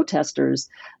actual protesters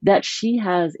that she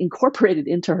has incorporated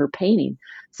into her painting.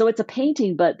 So it's a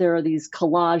painting, but there are these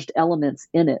collaged elements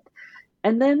in it.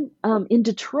 And then in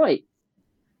Detroit,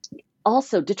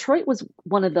 also, Detroit was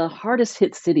one of the hardest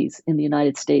hit cities in the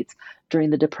United States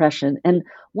during the Depression. And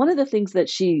one of the things that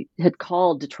she had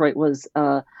called Detroit was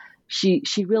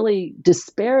she really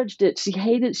disparaged it.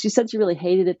 She said she really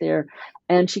hated it there.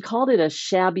 And she called it a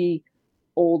shabby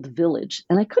old village.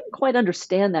 And I couldn't quite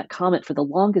understand that comment for the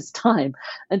longest time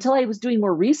until I was doing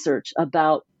more research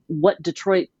about what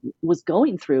Detroit was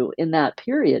going through in that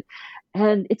period.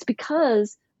 And it's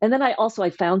because, and then I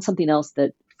found something else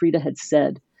that Frida had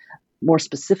said more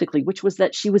specifically, which was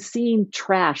that she was seeing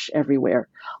trash everywhere,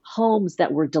 homes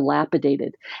that were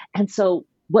dilapidated. And so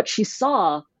what she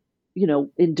saw,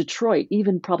 in Detroit,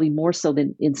 even probably more so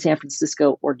than in San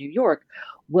Francisco or New York,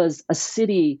 was a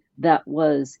city that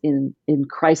was in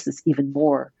crisis even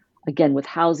more, again, with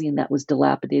housing that was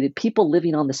dilapidated, people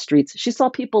living on the streets. She saw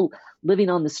people living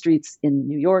on the streets in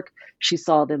New York. She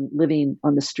saw them living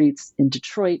on the streets in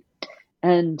Detroit.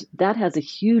 And that has a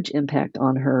huge impact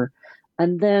on her.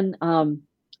 And then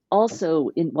also,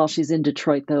 while she's in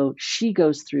Detroit, though, she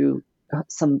goes through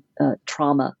some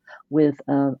trauma with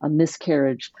a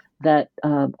miscarriage that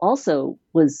also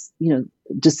was,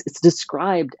 it's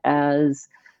described as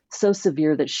so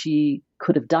severe that she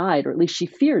could have died, or at least she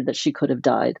feared that she could have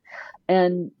died.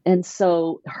 And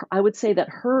so I would say that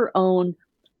her own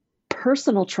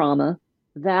personal trauma,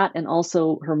 that and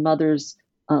also her mother's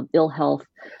ill health,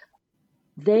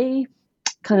 they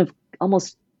kind of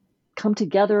almost come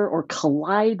together or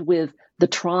collide with the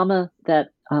trauma that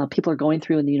people are going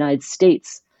through in the United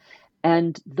States.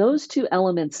 And those two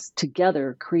elements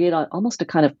together create almost a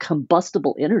kind of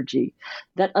combustible energy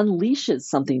that unleashes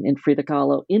something in Frida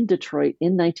Kahlo in Detroit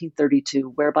in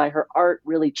 1932, whereby her art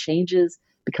really changes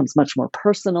becomes much more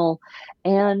personal.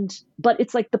 But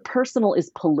it's like the personal is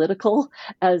political,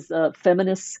 as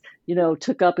feminists,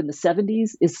 took up in the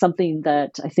 70s, is something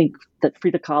that I think that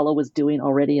Frida Kahlo was doing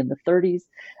already in the 30s.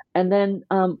 And then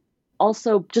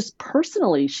also just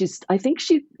personally, I think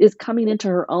she is coming into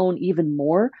her own even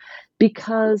more,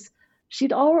 because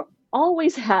she'd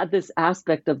always had this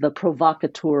aspect of the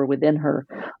provocateur within her.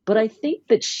 But I think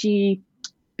that she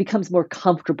becomes more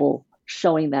comfortable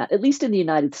showing that, at least in the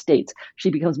United States, she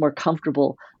becomes more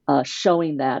comfortable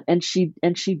showing that. And she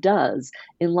does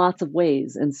in lots of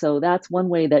ways. And so that's one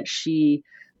way that she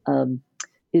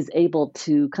is able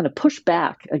to kind of push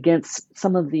back against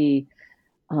some of the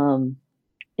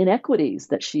inequities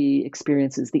that she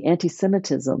experiences, the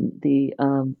anti-Semitism,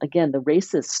 again, the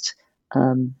racist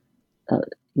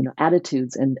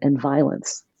attitudes and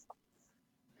violence.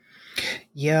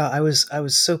 Yeah, I was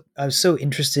so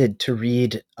interested to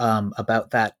read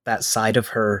about that side of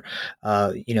her,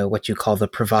 what you call the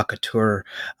provocateur.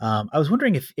 I was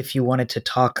wondering if you wanted to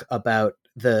talk about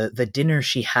the dinner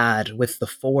she had with the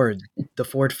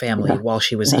Ford family while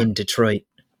she was in Detroit.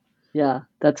 Yeah,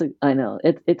 I know.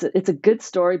 It's a good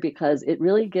story, because it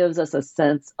really gives us a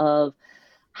sense of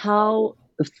how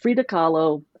Frida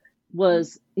Kahlo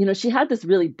was, she had this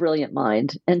really brilliant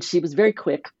mind, and she was very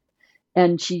quick,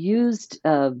 and she used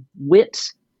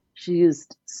wit, she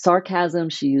used sarcasm,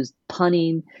 she used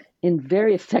punning in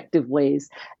very effective ways.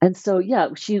 And so, yeah,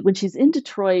 when she's in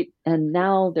Detroit, and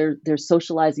now they're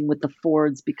socializing with the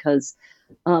Fords, because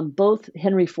both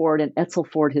Henry Ford and Edsel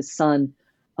Ford, his son,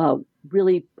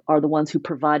 really are the ones who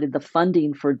provided the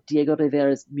funding for Diego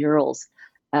Rivera's murals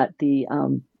at the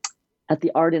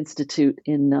Art Institute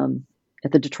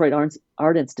at the Detroit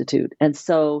Art Institute. And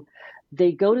so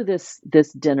they go to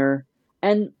this dinner,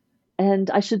 and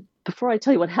I should, before I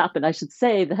tell you what happened, I should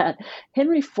say that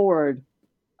Henry Ford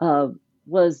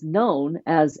was known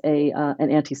as an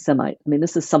anti-Semite. I mean,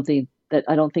 this is something that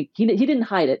I don't think he didn't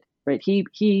hide it, right?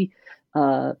 He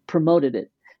promoted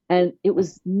it, and it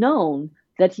was known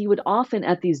that he would often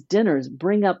at these dinners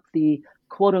bring up the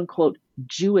quote unquote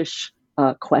Jewish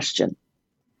question.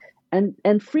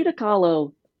 And Frida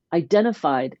Kahlo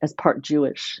identified as part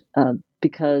Jewish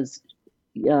because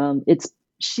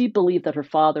she believed that her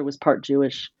father was part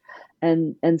Jewish.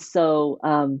 And so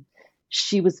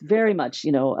she was very much,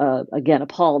 again,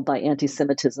 appalled by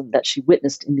anti-Semitism that she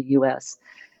witnessed in the U.S.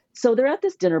 So they're at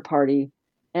this dinner party,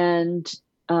 and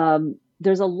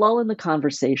there's a lull in the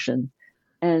conversation,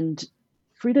 and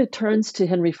Frida turns to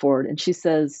Henry Ford and she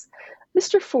says,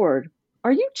 "Mr. Ford,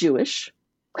 are you Jewish?"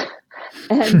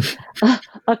 And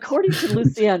according to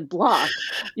Lucienne Bloch,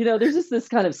 there's just this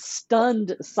kind of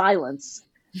stunned silence.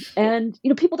 And,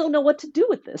 people don't know what to do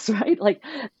with this, right? Like,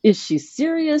 is she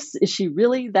serious? Is she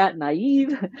really that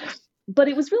naive? But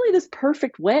it was really this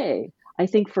perfect way, I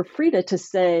think, for Frida to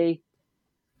say,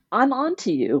 I'm on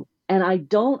to you, and I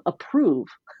don't approve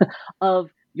of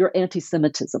your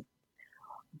anti-Semitism.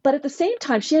 But at the same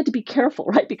time, she had to be careful,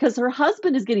 right? Because her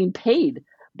husband is getting paid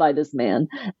by this man.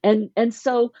 And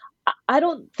so I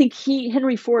don't think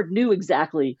Henry Ford knew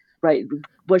exactly, right?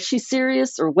 Was she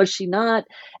serious or was she not?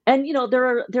 And,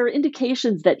 there are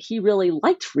indications that he really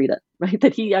liked Frida, right?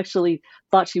 That he actually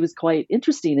thought she was quite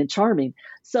interesting and charming.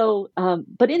 So,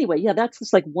 but anyway, yeah, that's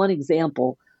just like one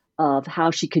example of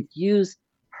how she could use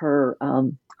her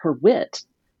wit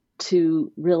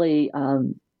to really,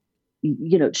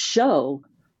 show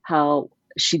how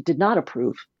she did not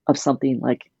approve of something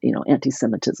like,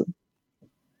 anti-Semitism.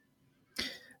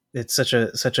 It's such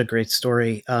a great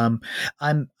story. I'm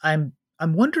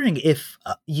wondering if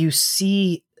you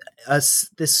see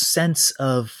this sense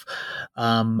of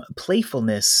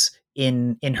playfulness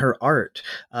in her art.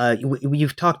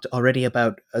 You've talked already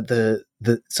about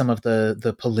some of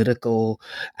the political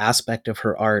aspect of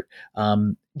her art.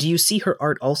 Do you see her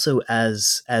art also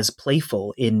as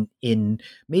playful in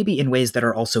maybe in ways that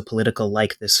are also political,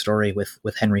 like this story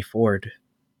with Henry Ford?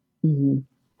 Mm-hmm.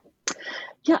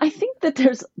 Yeah, I think that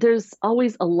there's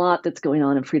always a lot that's going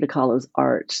on in Frida Kahlo's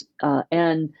art.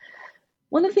 And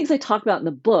one of the things I talk about in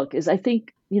the book is, I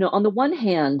think, on the one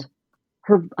hand,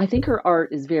 I think her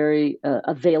art is very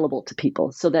available to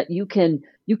people, so that you can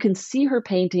see her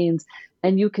paintings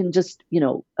and you can just,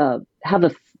 have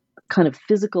a kind of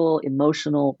physical,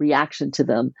 emotional reaction to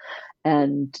them,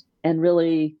 and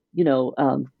really,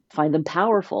 find them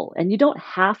powerful. And you don't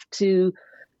have to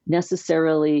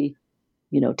necessarily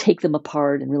take them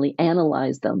apart and really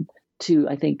analyze them to,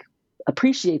 I think,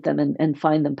 appreciate them and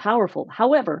find them powerful.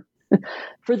 However,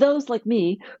 for those like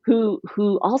me who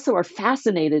also are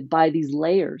fascinated by these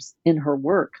layers in her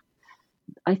work,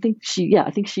 I think she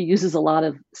uses a lot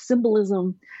of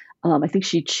symbolism, I think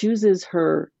she chooses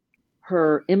her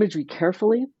imagery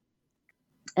carefully,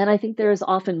 and I think there is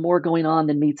often more going on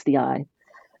than meets the eye.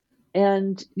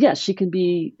 And yes,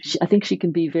 I think she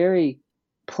can be very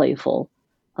playful.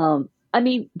 I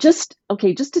mean, just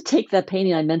to take that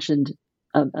painting I mentioned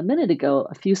a minute ago,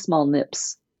 A Few Small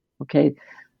Nips. Okay.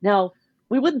 Now,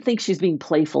 we wouldn't think she's being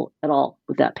playful at all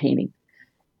with that painting.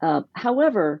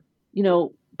 However,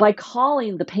 by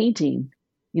calling the painting,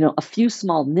 A Few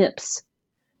Small Nips,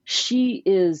 she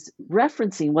is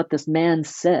referencing what this man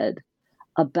said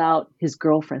about his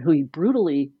girlfriend, who he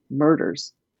brutally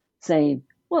murders, saying,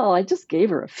 well, I just gave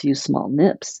her a few small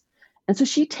nips. And so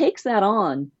she takes that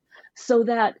on so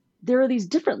that there are these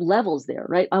different levels there,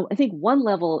 right? I think one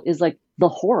level is like the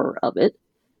horror of it.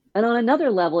 And on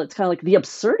another level, it's kind of like the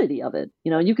absurdity of it.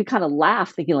 You could kind of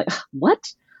laugh thinking like,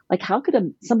 what? Like, how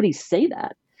could somebody say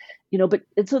that?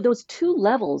 And so those two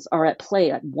levels are at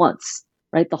play at once,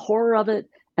 right? The horror of it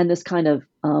and this kind of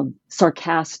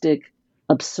sarcastic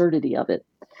absurdity of it.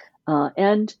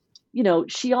 And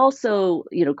she also,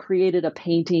 created a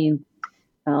painting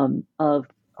of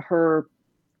her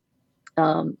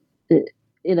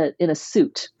in a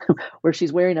suit where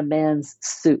she's wearing a man's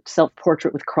suit,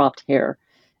 self-portrait with cropped hair.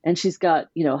 And she's got,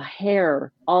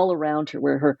 hair all around her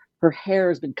where her hair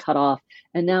has been cut off.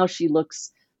 And now she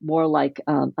looks more like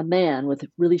a man with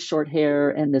really short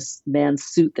hair and this man's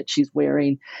suit that she's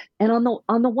wearing. And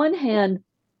on the one hand,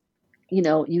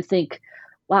 you think,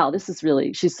 wow,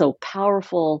 she's so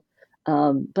powerful.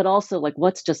 But also like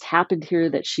what's just happened here,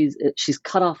 that she's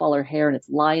cut off all her hair and it's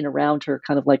lying around her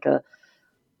kind of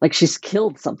like she's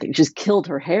killed something. She's killed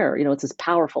her hair. It's this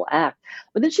powerful act.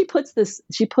 But then she puts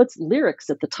lyrics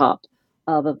at the top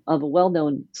of a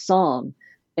well-known song.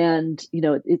 And,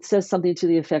 it says something to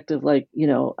the effect of like,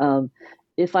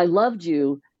 if I loved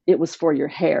you, it was for your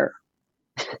hair,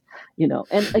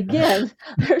 and again,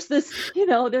 there's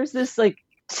this like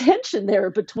tension there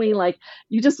between like,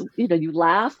 you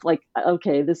laugh like,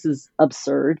 okay, this is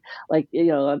absurd. Like,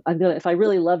 if I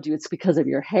really loved you, it's because of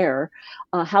your hair.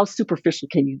 How superficial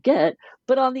can you get?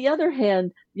 But on the other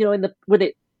hand,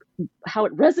 how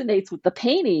it resonates with the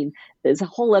painting is a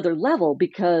whole other level,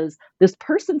 because this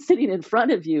person sitting in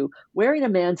front of you wearing a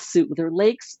man's suit with her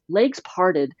legs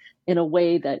parted in a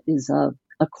way that is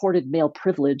accorded male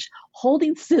privilege,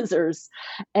 holding scissors,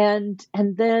 and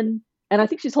I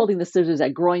think she's holding the scissors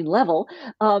at groin level.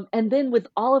 And then with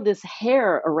all of this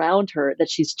hair around her that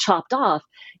she's chopped off,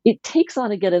 it takes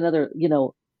on again another,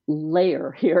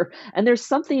 layer here. And there's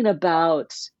something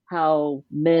about how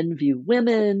men view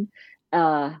women.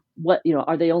 Are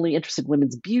they only interested in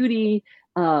women's beauty?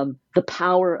 The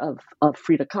power of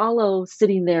Frida Kahlo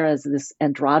sitting there as this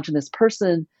androgynous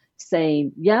person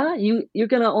saying, yeah, you're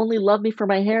going to only love me for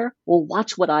my hair? Well,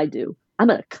 watch what I do. I'm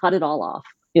going to cut it all off.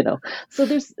 So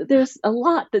there's a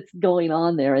lot that's going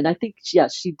on there. And I think,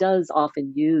 yes, she does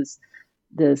often use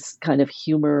this kind of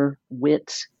humor,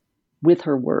 wit with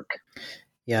her work.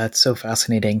 Yeah, it's so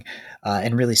fascinating,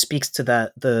 and really speaks to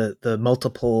the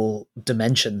multiple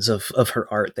dimensions of her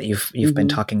art that you've mm-hmm. been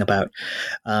talking about.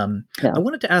 I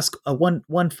wanted to ask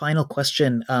one final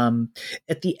question.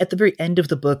 At the very end of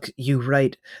the book, you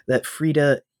write that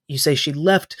Frida, you say she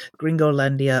left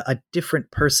Gringolandia a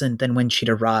different person than when she'd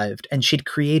arrived, and she'd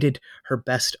created her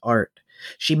best art.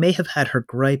 She may have had her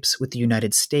gripes with the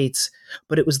United States,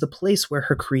 but it was the place where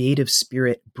her creative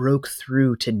spirit broke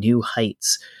through to new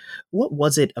heights. What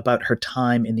was it about her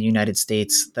time in the United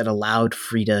States that allowed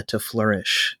Frida to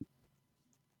flourish?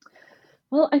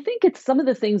 Well, I think it's some of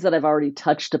the things that I've already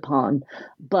touched upon,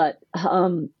 but,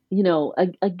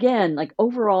 again, like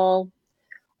overall,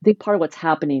 I think part of what's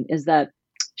happening is that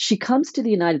she comes to the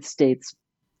United States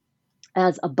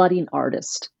as a budding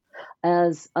artist,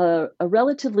 as a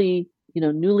relatively,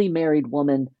 newly married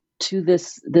woman to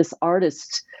this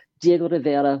artist, Diego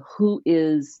Rivera, who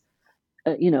is,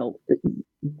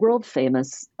 world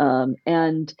famous.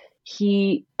 And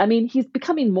he's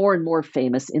becoming more and more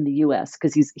famous in the U.S.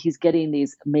 because he's getting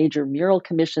these major mural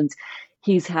commissions.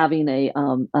 He's having a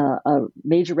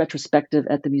major retrospective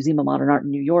at the Museum of Modern Art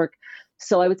in New York.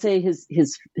 So I would say his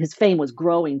fame was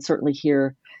growing certainly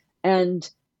here, and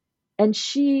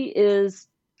she is,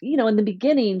 in the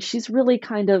beginning, she's really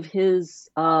kind of his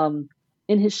in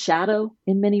his shadow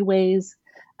in many ways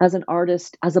as an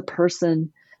artist, as a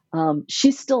person.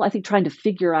 She's still, I think, trying to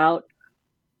figure out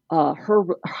her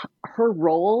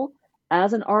role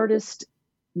as an artist,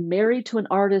 married to an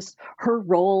artist, her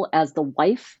role as the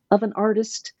wife of an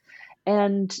artist,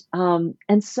 and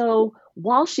so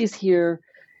while she's here,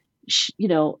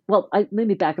 let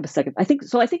me back up a second. I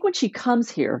think when she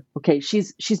comes here, okay,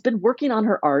 she's been working on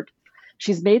her art.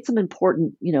 she's made some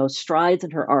important, strides in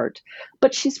her art,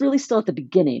 but she's really still at the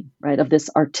beginning, right, of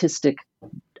this artistic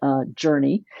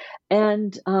journey.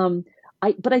 And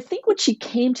I think when she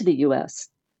came to the U.S.,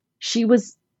 she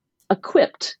was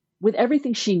equipped with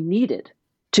everything she needed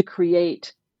to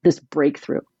create this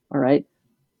breakthrough. All right.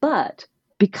 But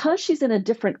because she's in a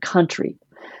different country,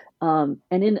 and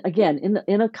in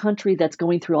a country that's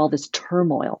going through all this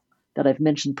turmoil that I've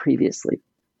mentioned previously,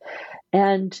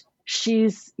 and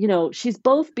she's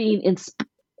both being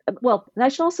well, and I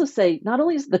should also say, not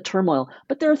only is the turmoil,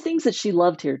 but there are things that she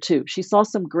loved here too. She saw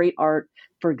some great art,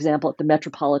 for example, at the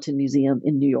Metropolitan Museum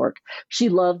in New York. She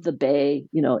loved the Bay,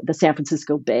 the San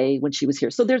Francisco Bay when she was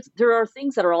here. So there are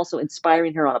things that are also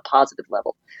inspiring her on a positive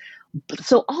level.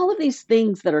 So all of these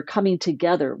things that are coming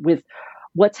together with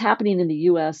what's happening in the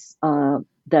U.S.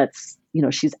 That's,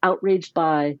 she's outraged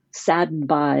by, saddened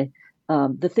by,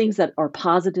 the things that are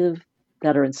positive,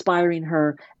 that are inspiring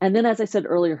her. And then, as I said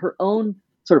earlier, her own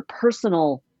sort of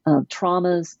personal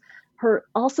traumas, her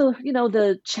also,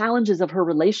 the challenges of her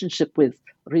relationship with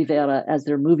Rivera as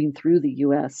they're moving through the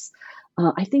U.S.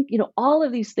 I think, all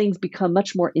of these things become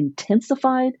much more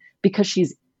intensified because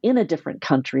she's in a different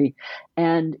country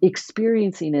and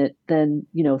experiencing it then,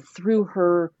 through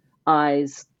her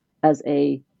eyes as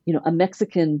a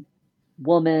Mexican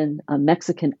woman, a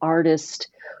Mexican artist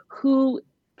who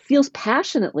feels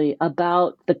passionately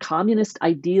about the communist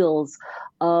ideals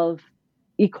of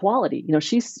equality.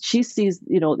 She sees,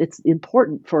 it's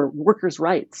important for workers'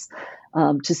 rights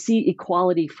to see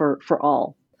equality for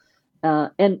all.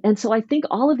 And so I think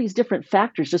all of these different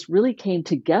factors just really came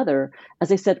together,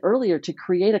 as I said earlier, to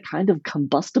create a kind of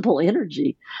combustible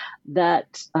energy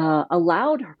that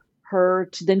allowed her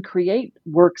to then create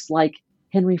works like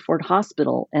Henry Ford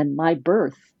Hospital and My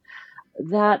Birth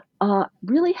that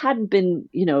really hadn't been,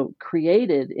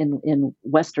 created in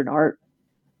Western art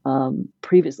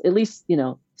previously, at least,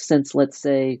 since, let's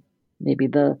say, maybe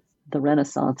the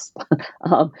Renaissance.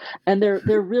 And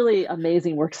they're really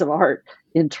amazing works of art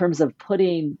in terms of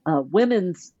putting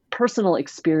women's personal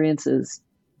experiences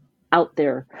out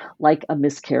there, like a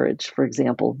miscarriage, for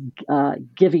example,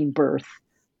 giving birth.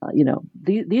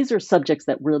 These are subjects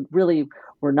that really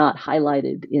were not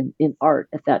highlighted in art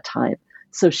at that time.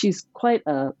 So she's quite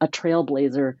a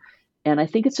trailblazer. And I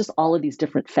think it's just all of these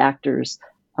different factors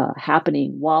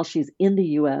happening while she's in the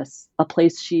U.S., a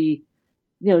place she,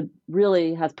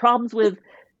 really has problems with,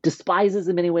 despises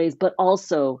in many ways, but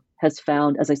also has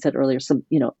found, as I said earlier, some,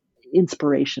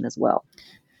 inspiration as well.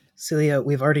 Celia,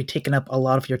 we've already taken up a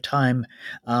lot of your time,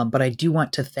 but I do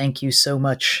want to thank you so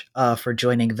much for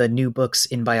joining the New Books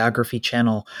in Biography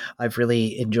channel. I've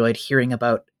really enjoyed hearing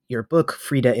about your book,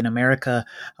 Frida in America,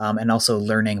 and also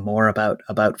learning more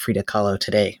about Frida Kahlo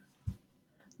today.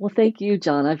 Well, thank you,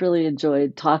 John. I've really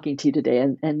enjoyed talking to you today,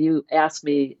 and you asked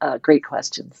me great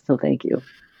questions, so thank you.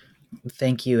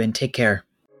 Thank you, and take care.